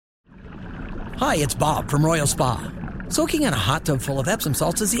Hi, it's Bob from Royal Spa. Soaking in a hot tub full of Epsom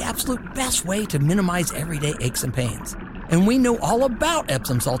salts is the absolute best way to minimize everyday aches and pains. And we know all about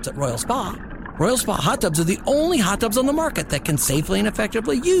Epsom salts at Royal Spa. Royal Spa hot tubs are the only hot tubs on the market that can safely and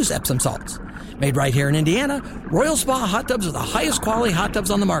effectively use Epsom salts. Made right here in Indiana, Royal Spa hot tubs are the highest quality hot tubs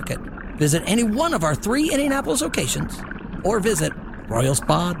on the market. Visit any one of our 3 Indianapolis locations or visit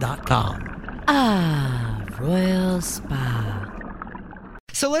royalspa.com. Ah, Royal Spa.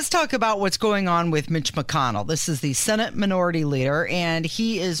 So let's talk about what's going on with Mitch McConnell. This is the Senate Minority Leader, and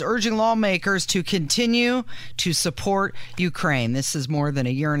he is urging lawmakers to continue to support Ukraine. This is more than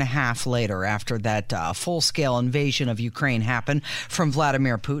a year and a half later after that full-scale invasion of Ukraine happened from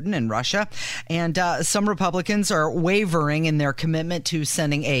Vladimir Putin and Russia. And some Republicans are wavering in their commitment to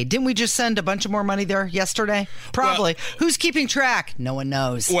sending aid. Didn't we just send a bunch of more money there yesterday? Probably. Well, who's keeping track? No one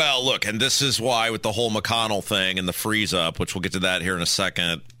knows. Well, look, and this is why with the whole McConnell thing and the freeze-up, which we'll get to that here in a second,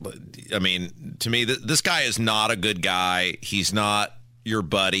 I mean, to me, this guy is not a good guy. He's not your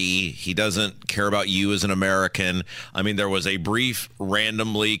buddy. He doesn't care about you as an American. I mean, there was a brief,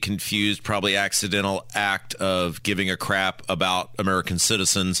 randomly confused, probably accidental act of giving a crap about American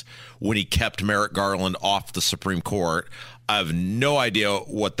citizens when he kept Merrick Garland off the Supreme Court. I have no idea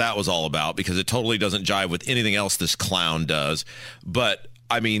what that was all about because it totally doesn't jive with anything else this clown does. But,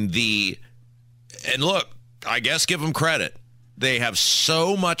 I mean, and look, I guess give him credit. They have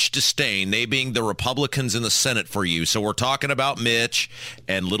so much disdain, they being the Republicans in the Senate for you. So we're talking about Mitch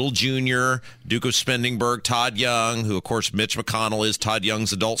and Little Jr., Duke of Spendingburg, Todd Young, who, of course, Mitch McConnell is Todd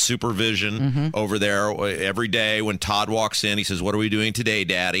Young's adult supervision over there. Every day when Todd walks in, he says, "What are we doing today,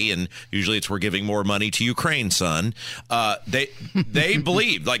 Daddy?" And usually it's, "We're giving more money to Ukraine, son." They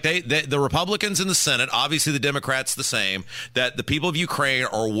believe, like the Republicans in the Senate, obviously the Democrats the same, that the people of Ukraine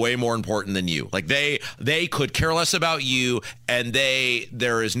are way more important than you. Like they could care less about you. And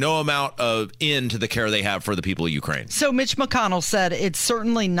there is no amount of end to the care they have for the people of Ukraine. So Mitch McConnell said it's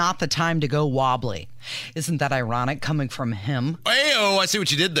certainly not the time to go wobbly. Isn't that ironic coming from him? Hey-oh, I see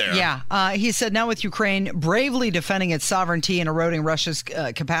what you did there. Yeah. He said now with Ukraine bravely defending its sovereignty and eroding Russia's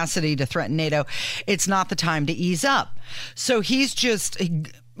capacity to threaten NATO, it's not the time to ease up. So he's just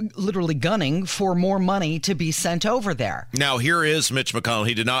literally gunning for more money to be sent over there. Now, here is Mitch McConnell.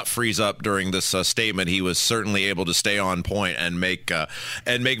 He did not freeze up during this statement. He was certainly able to stay on point and make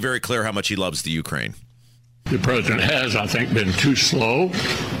very clear how much he loves the Ukraine. The president has, I think, been too slow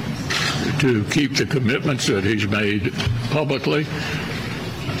to keep the commitments that he's made publicly,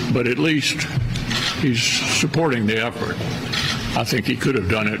 but at least he's supporting the effort. I think he could have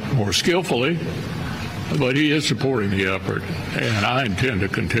done it more skillfully, but he is supporting the effort, and I intend to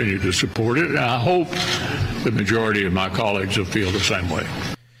continue to support it, and I hope the majority of my colleagues will feel the same way.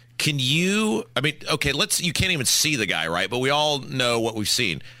 Can you, I mean, okay, you can't even see the guy, right? But we all know what we've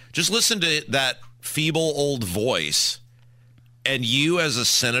seen. Just listen to that feeble old voice, and you as a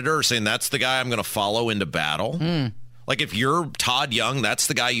senator are saying that's the guy I'm going to follow into battle? Like if you're Todd Young, that's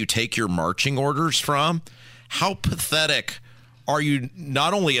the guy you take your marching orders from? How pathetic are you,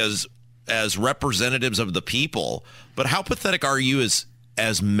 not only as representatives of the people, but how pathetic are you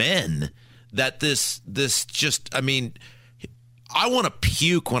as men that this just, I mean, I want to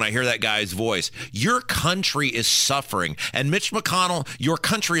puke when I hear that guy's voice. Your country is suffering. And Mitch McConnell, your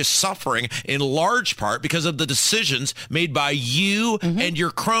country is suffering in large part because of the decisions made by you and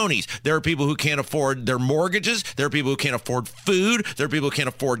your cronies. There are people who can't afford their mortgages. There are people who can't afford food. There are people who can't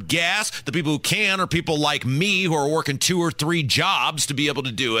afford gas. The people who can are people like me who are working 2 or 3 jobs to be able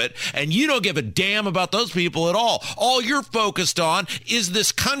to do it. And you don't give a damn about those people at all. All you're focused on is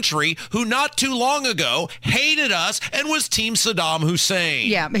this country who not too long ago hated us and was Team Saddam Hussein.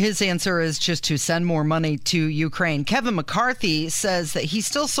 Yeah, his answer is just to send more money to Ukraine. Kevin McCarthy says that he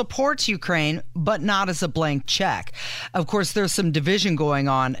still supports Ukraine, but not as a blank check. Of course, there's some division going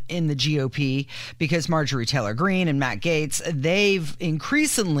on in the GOP because Marjorie Taylor Greene and Matt Gaetz, they've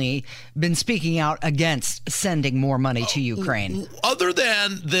increasingly been speaking out against sending more money to Ukraine. Other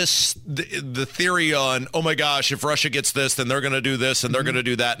than the theory on, oh my gosh, if Russia gets this, then they're going to do this and they're going to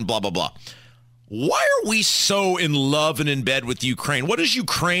do that and blah, blah, blah. Why are we so in love and in bed with Ukraine? What has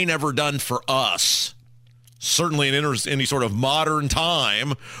Ukraine ever done for us? Certainly in any sort of modern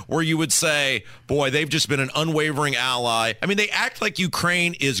time where you would say, boy, they've just been an unwavering ally. I mean, they act like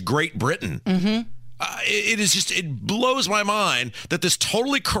Ukraine is Great Britain. It blows my mind that this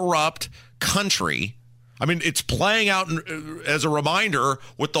totally corrupt country, I mean, it's playing out as a reminder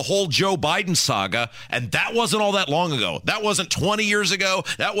with the whole Joe Biden saga, and that wasn't all that long ago. That wasn't 20 years ago.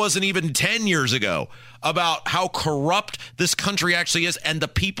 That wasn't even 10 years ago, about how corrupt this country actually is and the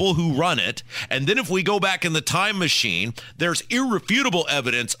people who run it. And then if we go back in the time machine, there's irrefutable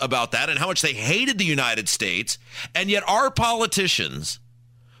evidence about that and how much they hated the United States. And yet our politicians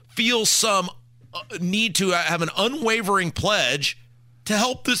feel some need to have an unwavering pledge to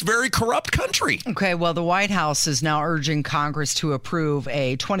help this very corrupt country. Okay, well, the White House is now urging Congress to approve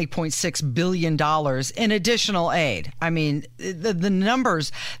a $20.6 billion in additional aid. I mean, the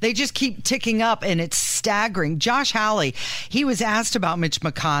numbers, they just keep ticking up, and it's staggering. Josh Hawley, he was asked about Mitch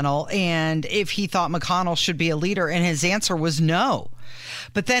McConnell and if he thought McConnell should be a leader, and his answer was no.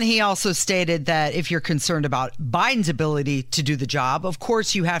 But then he also stated that if you're concerned about Biden's ability to do the job, of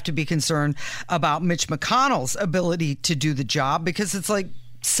course you have to be concerned about Mitch McConnell's ability to do the job, because it's like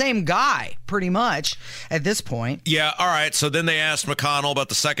same guy pretty much at this point. Yeah. All right. So then they asked McConnell about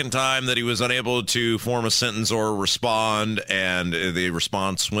the second time that he was unable to form a sentence or respond. And the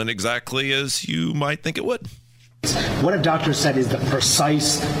response went exactly as you might think it would. What a doctor said is the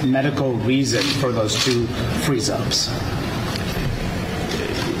precise medical reason for those two freeze-ups.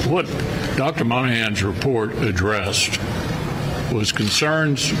 What Dr. Monahan's report addressed was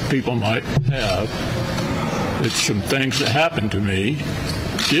concerns people might have that some things that happened to me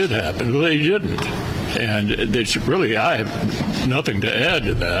did happen. Well, they didn't. And it's really, I have nothing to add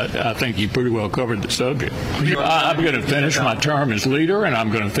to that. I think he pretty well covered the subject. I'm going to finish my term as leader, and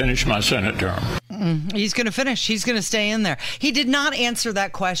I'm going to finish my Senate term. He's going to finish. He's going to stay in there. He did not answer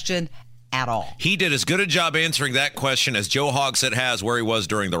that question at all. He did as good a job answering that question as Joe Hogsett has where he was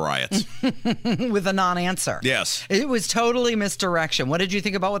during the riots. With a non-answer. Yes. It was totally misdirection. What did you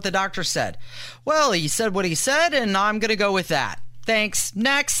think about what the doctor said? Well, he said what he said, and I'm going to go with that. Thanks.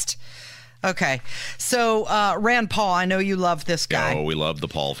 Next. Okay. So Rand Paul, I know you love this guy. Oh, we love the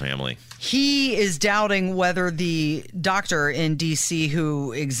Paul family. He is doubting whether the doctor in D.C.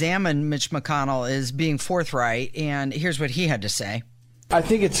 who examined Mitch McConnell is being forthright, and here's what he had to say. I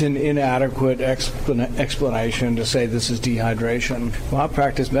think it's an inadequate explanation to say this is dehydration. Well, I've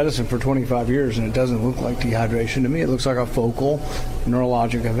practiced medicine for 25 years, and it doesn't look like dehydration to me. It looks like a focal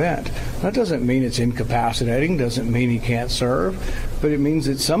neurologic event. That doesn't mean it's incapacitating, doesn't mean he can't serve, but it means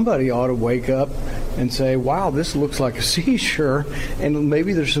that somebody ought to wake up and say, wow, this looks like a seizure, and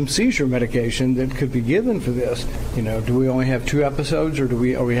maybe there's some seizure medication that could be given for this. You know, do we only have 2 episodes, or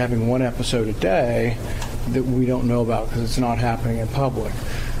are we having 1 episode a day that we don't know about because it's not happening in public?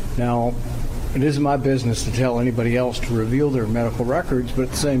 Now, it isn't my business to tell anybody else to reveal their medical records, but at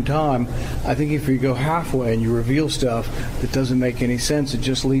the same time, I think if you go halfway and you reveal stuff that doesn't make any sense, it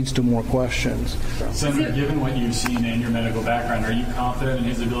just leads to more questions. Senator, given what you've seen and your medical background, are you confident in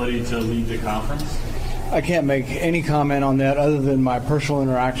his ability to lead the conference? I can't make any comment on that other than my personal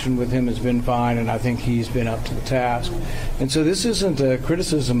interaction with him has been fine, and I think he's been up to the task. And so this isn't a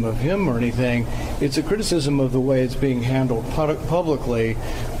criticism of him or anything. It's a criticism of the way it's being handled publicly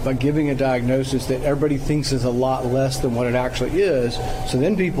by giving a diagnosis that everybody thinks is a lot less than what it actually is. So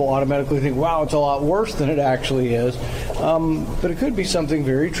then people automatically think, wow, it's a lot worse than it actually is. But it could be something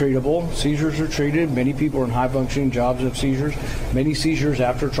very treatable. Seizures are treated. Many people in high-functioning jobs have seizures. Many seizures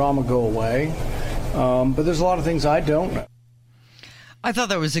after trauma go away. But there's a lot of things I don't know. I thought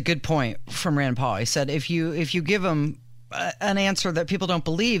that was a good point from Rand Paul. He said if you give them an answer that people don't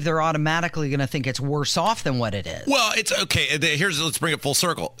believe, they're automatically going to think it's worse off than what it is. Well, it's okay. Let's bring it full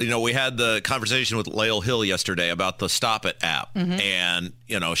circle. You know, we had the conversation with Lael Hill yesterday about the Stop It app. Mm-hmm. And,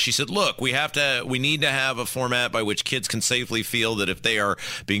 you know, she said, look, we need to have a format by which kids can safely feel that if they are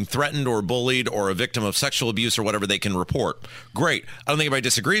being threatened or bullied or a victim of sexual abuse or whatever, they can report. Great. I don't think anybody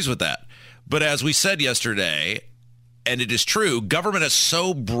disagrees with that. But as we said yesterday, and it is true, government has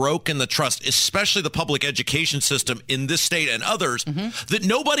so broken the trust, especially the public education system in this state and others, that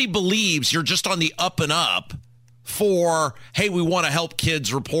nobody believes you're just on the up and up for, hey, we want to help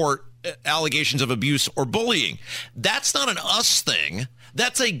kids report allegations of abuse or bullying. That's not an us thing.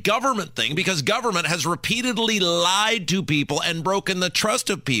 That's a government thing, because government has repeatedly lied to people and broken the trust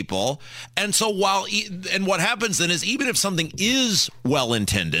of people. And so what happens then is, even if something is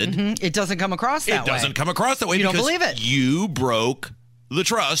well-intended, it doesn't come across that way. It doesn't come across that way. You don't believe it. You broke the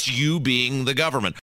trust, you being the government.